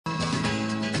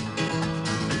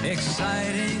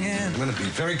exciting and... I'm gonna be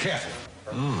very careful.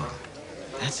 Ooh,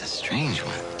 that's a strange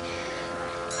one.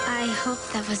 I hope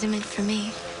that wasn't meant for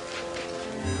me.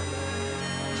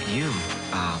 You,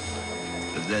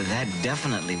 that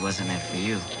definitely wasn't meant for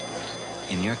you.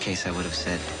 In your case, I would have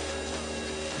said,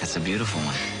 that's a beautiful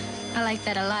one. I like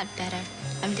that a lot better.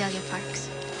 I'm Delia Parks.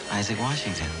 Isaac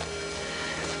Washington.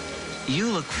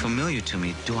 You look familiar to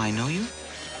me. Do I know you?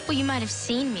 Well, you might have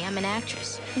seen me. I'm an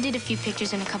actress. I did a few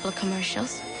pictures and a couple of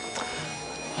commercials.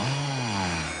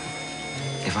 Oh.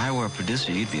 If I were a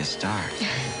producer, you'd be a star.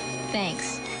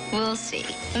 Thanks. We'll see.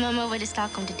 I'm on my way to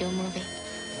Stockholm to do a movie.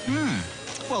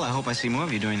 Well, I hope I see more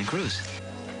of you during the cruise.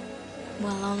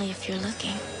 Well, only if you're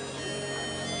looking.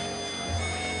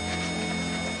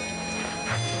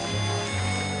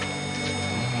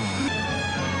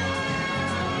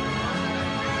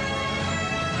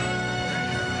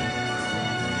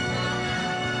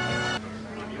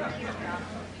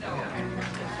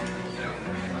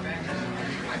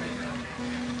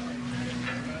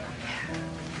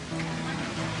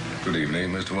 Good evening,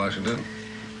 Mr. Washington.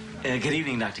 Good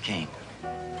evening, Dr. Kane.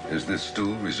 Is this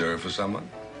stool reserved for someone?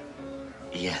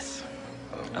 Yes.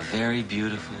 A very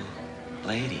beautiful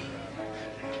lady.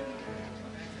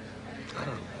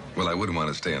 Oh. Well, I wouldn't want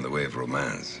to stay in the way of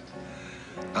romance.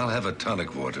 I'll have a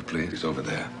tonic water, please, over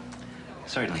there.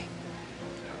 Certainly.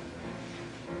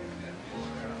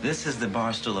 This is the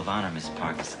bar stool of honor, Miss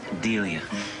Parks. Delia.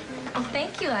 Oh,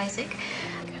 thank you, Isaac.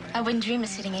 I wouldn't dream of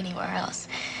sitting anywhere else.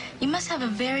 You must have a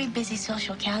very busy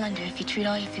social calendar if you treat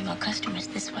all your female customers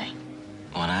this way.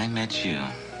 When I met you,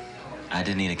 I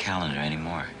didn't need a calendar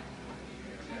anymore.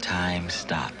 Time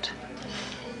stopped.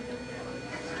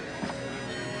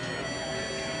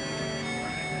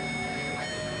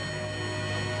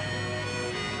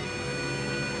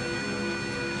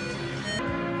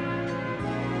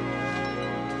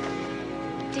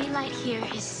 Daylight here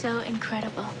is so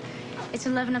incredible. It's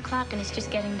 11 o'clock and it's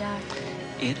just getting dark.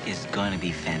 It is going to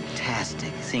be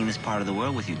fantastic seeing this part of the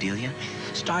world with you, Delia.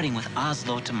 Starting with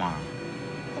Oslo tomorrow.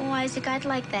 Oh, Isaac, I'd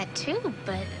like that too,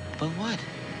 but... But what?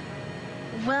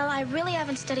 Well, I really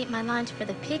haven't studied my lines for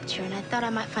the picture, and I thought I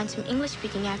might find some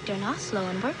English-speaking actor in Oslo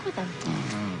and work with him.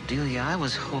 Delia, I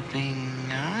was hoping...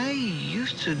 I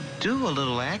used to do a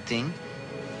little acting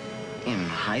in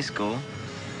high school.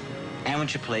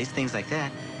 Amateur plays, things like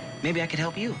that. Maybe I could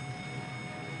help you.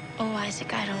 Oh,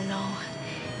 Isaac, I don't know.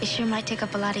 It sure might take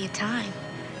up a lot of your time.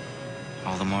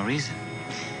 All the more reason.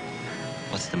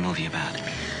 What's the movie about?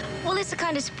 Well, it's a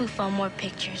kind of spoof on more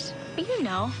pictures. But you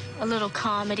know, a little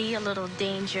comedy, a little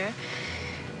danger,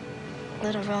 a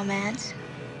little romance.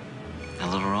 A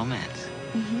little romance?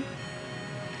 Mm-hmm.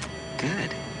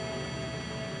 Good.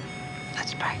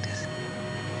 Let's practice.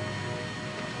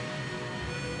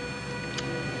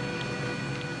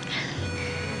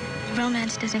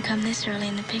 Romance doesn't come this early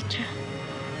in the picture.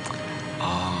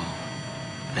 Oh,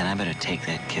 then I better take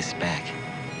that kiss back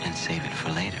and save it for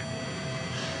later.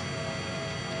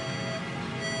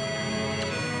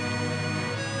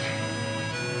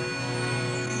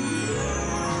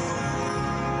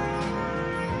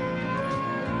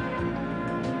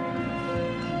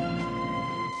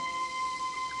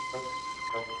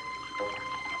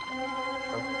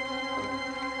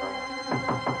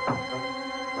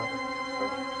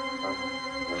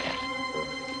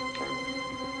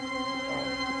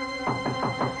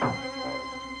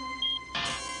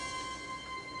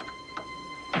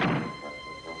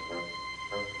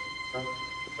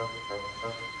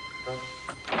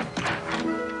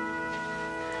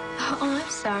 Oh, I'm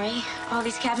sorry. All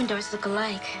these cabin doors look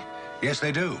alike. Yes,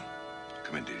 they do.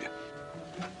 Come in, Delia.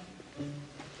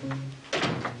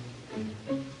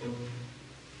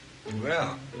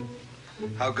 Well,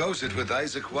 how goes it with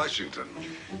Isaac Washington?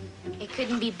 It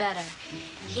couldn't be better.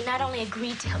 He not only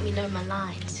agreed to help me learn my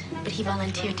lines, but he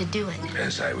volunteered to do it.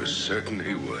 Yes, I was certain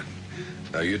he would.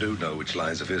 Now, you do know which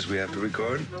lines of his we have to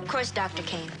record? Of course, Dr.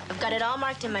 Kane. I've got it all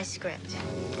marked in my script.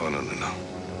 Oh, no.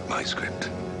 My script.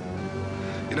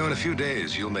 You know, in a few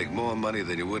days, you'll make more money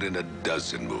than you would in a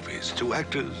dozen movies. 2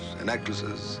 actors and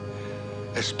actresses,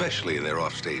 especially in their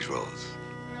offstage roles.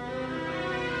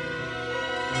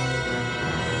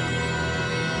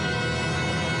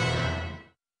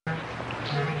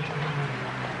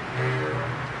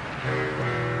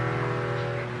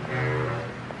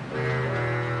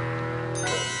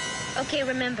 Okay,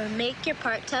 remember, make your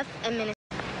part tough and menacing.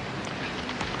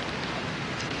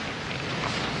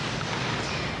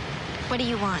 What do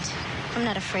you want? I'm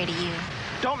not afraid of you.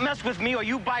 Don't mess with me or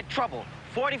you buy trouble.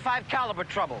 45 caliber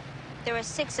trouble. There are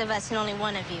 6 of us and only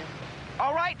 1 of you.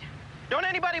 All right? Don't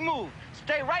anybody move.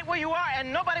 Stay right where you are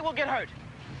and nobody will get hurt.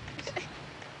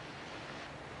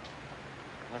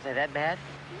 Was I that bad?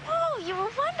 Oh, you were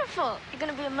wonderful. You're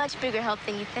going to be a much bigger help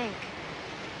than you think.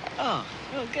 Oh,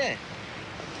 good.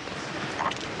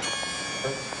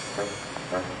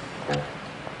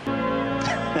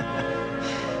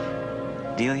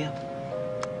 Delia,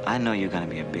 I know you're gonna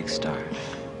be a big star.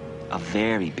 A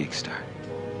very big star.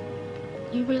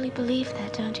 You really believe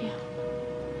that, don't you?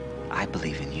 I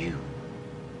believe in you.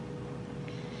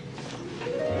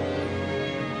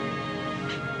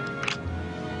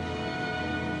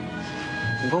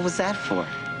 What was that for?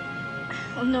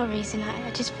 Well, no reason.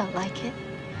 I just felt like it.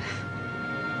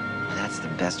 Well, that's the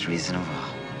best reason of all.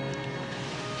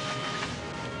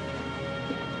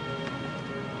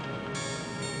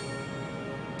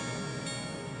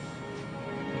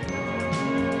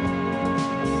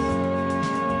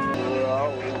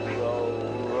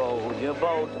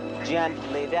 Boat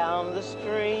gently down the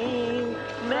stream.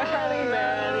 Merrily,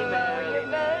 merrily, merrily,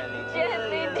 merrily,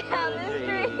 gently down the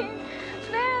stream.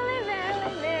 Merrily,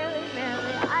 merrily, merrily,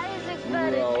 merrily, Isaac's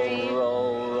but a dream.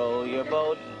 Row your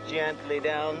boat gently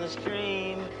down the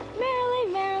stream.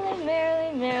 Merrily, merrily,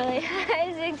 merrily, merrily,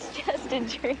 Isaac's just a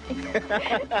dream.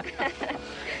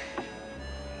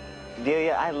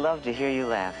 Delia, I love to hear you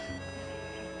laugh.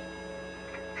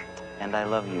 And I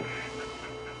love you.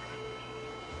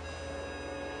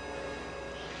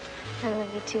 I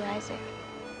love you too, Isaac.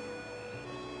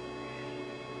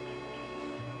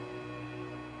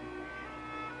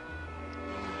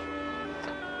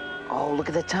 Oh, look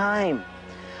at the time.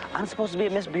 I'm supposed to be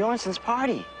at Miss Bjornson's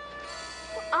party.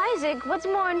 Well, Isaac, what's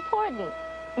more important?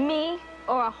 Me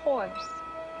or a horse?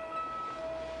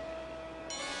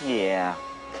 Yeah.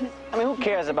 I mean, who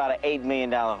cares about an $8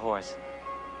 million horse?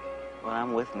 Well,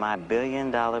 I'm with my $1 billion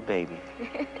baby.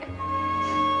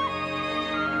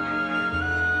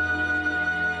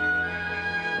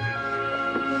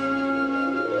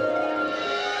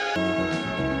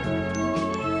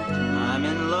 I'm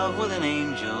in love with an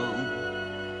angel.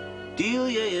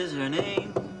 Delia is her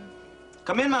name.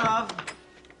 Come in, my love.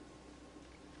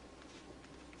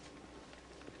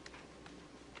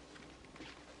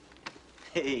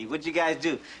 Hey, what'd you guys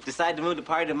do? Decide to move the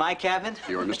party to my cabin?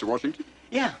 You are Mr. Washington?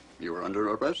 Yeah. You are under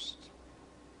arrest?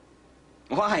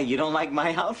 Why? You don't like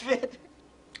my outfit?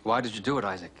 Why did you do it,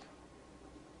 Isaac?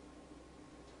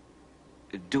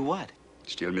 Do what?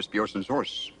 Steal Miss Bjornson's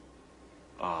horse.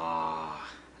 Oh,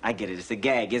 I get it. It's a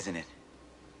gag, isn't it?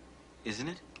 Isn't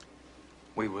it?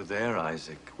 We were there,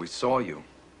 Isaac. We saw you.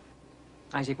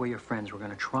 Isaac, we're your friends. We're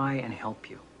going to try and help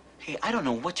you. Hey, I don't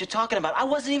know what you're talking about. I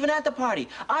wasn't even at the party.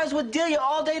 I was with Delia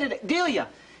all day today. Delia,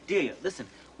 listen.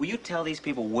 Will you tell these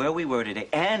people where we were today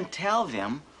and tell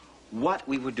them what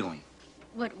we were doing?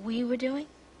 What we were doing?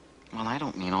 Well, I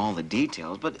don't mean all the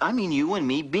details, but I mean you and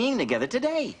me being together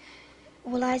today.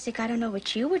 Well, Isaac, I don't know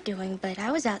what you were doing, but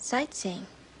I was out sightseeing.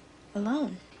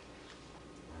 Alone.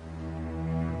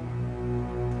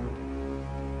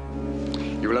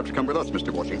 You will have to come with us,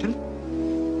 Mr. Washington.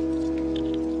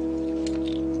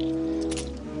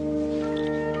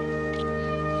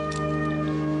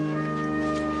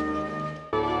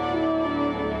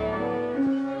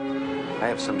 I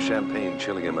have some champagne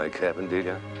chilling in my cabin,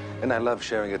 Delia, and I love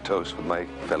sharing a toast with my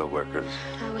fellow workers.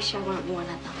 I wish I weren't one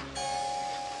of them.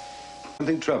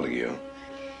 Something troubling you?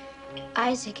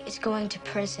 Isaac is going to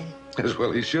prison. As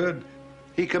well he should.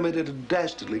 He committed a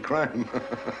dastardly crime.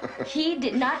 He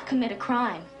did not commit a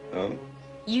crime. Oh?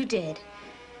 You did.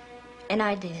 And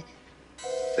I did.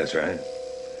 That's right.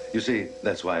 You see,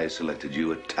 that's why I selected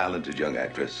you, a talented young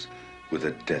actress with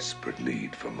a desperate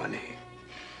need for money.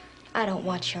 I don't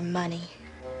want your money.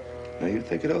 Now, you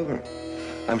think it over.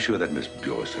 I'm sure that Miss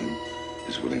Bjornson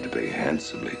is willing to pay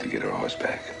handsomely to get her horse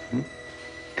back. Hmm?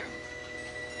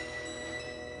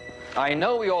 I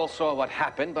know we all saw what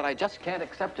happened, but I just can't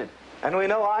accept it. And we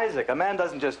know Isaac. A man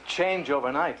doesn't just change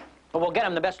overnight. But we'll get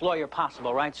him the best lawyer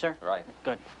possible, right, sir? Right.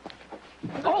 Good.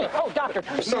 Oh, Dr.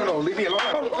 No, leave me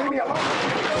alone. Leave me alone.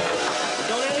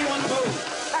 Don't anyone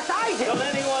move. That's Isaac! Don't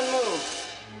anyone move.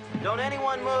 Don't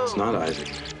anyone move. It's not Isaac.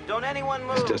 Don't anyone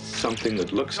move. It's just something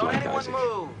that looks Don't like anyone Isaac.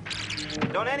 move.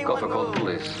 Don't Go anyone for call move. the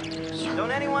police.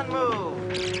 Don't anyone move.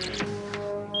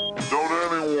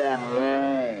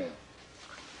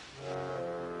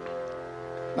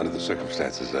 Under the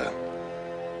circumstances,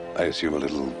 I assume a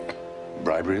little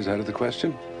bribery is out of the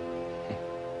question?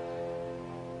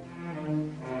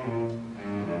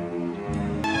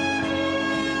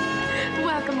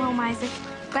 Welcome home, Isaac.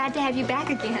 Glad to have you back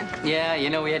again. Yeah, you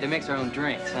know, we had to mix our own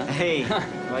drinks, huh? Hey,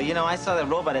 well, you know, I saw that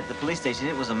robot at the police station.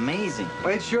 It was amazing.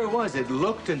 Well, it sure was. It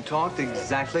looked and talked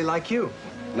exactly like you.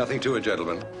 Nothing to it,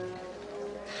 gentlemen.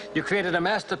 You created a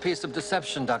masterpiece of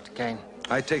deception, Dr. Kane.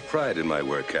 I take pride in my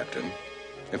work, Captain.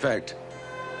 In fact,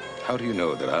 How do you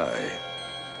know that I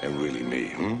am really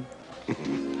me,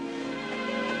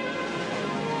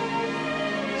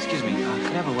 Excuse me,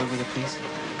 could I have a word with her, please?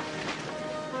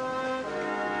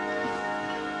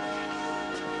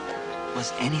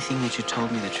 Was anything that you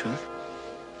told me the truth?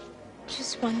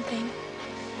 Just one thing.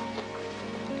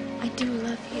 I do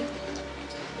love you.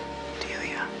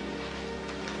 Delia,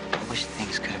 I wish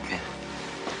things could have been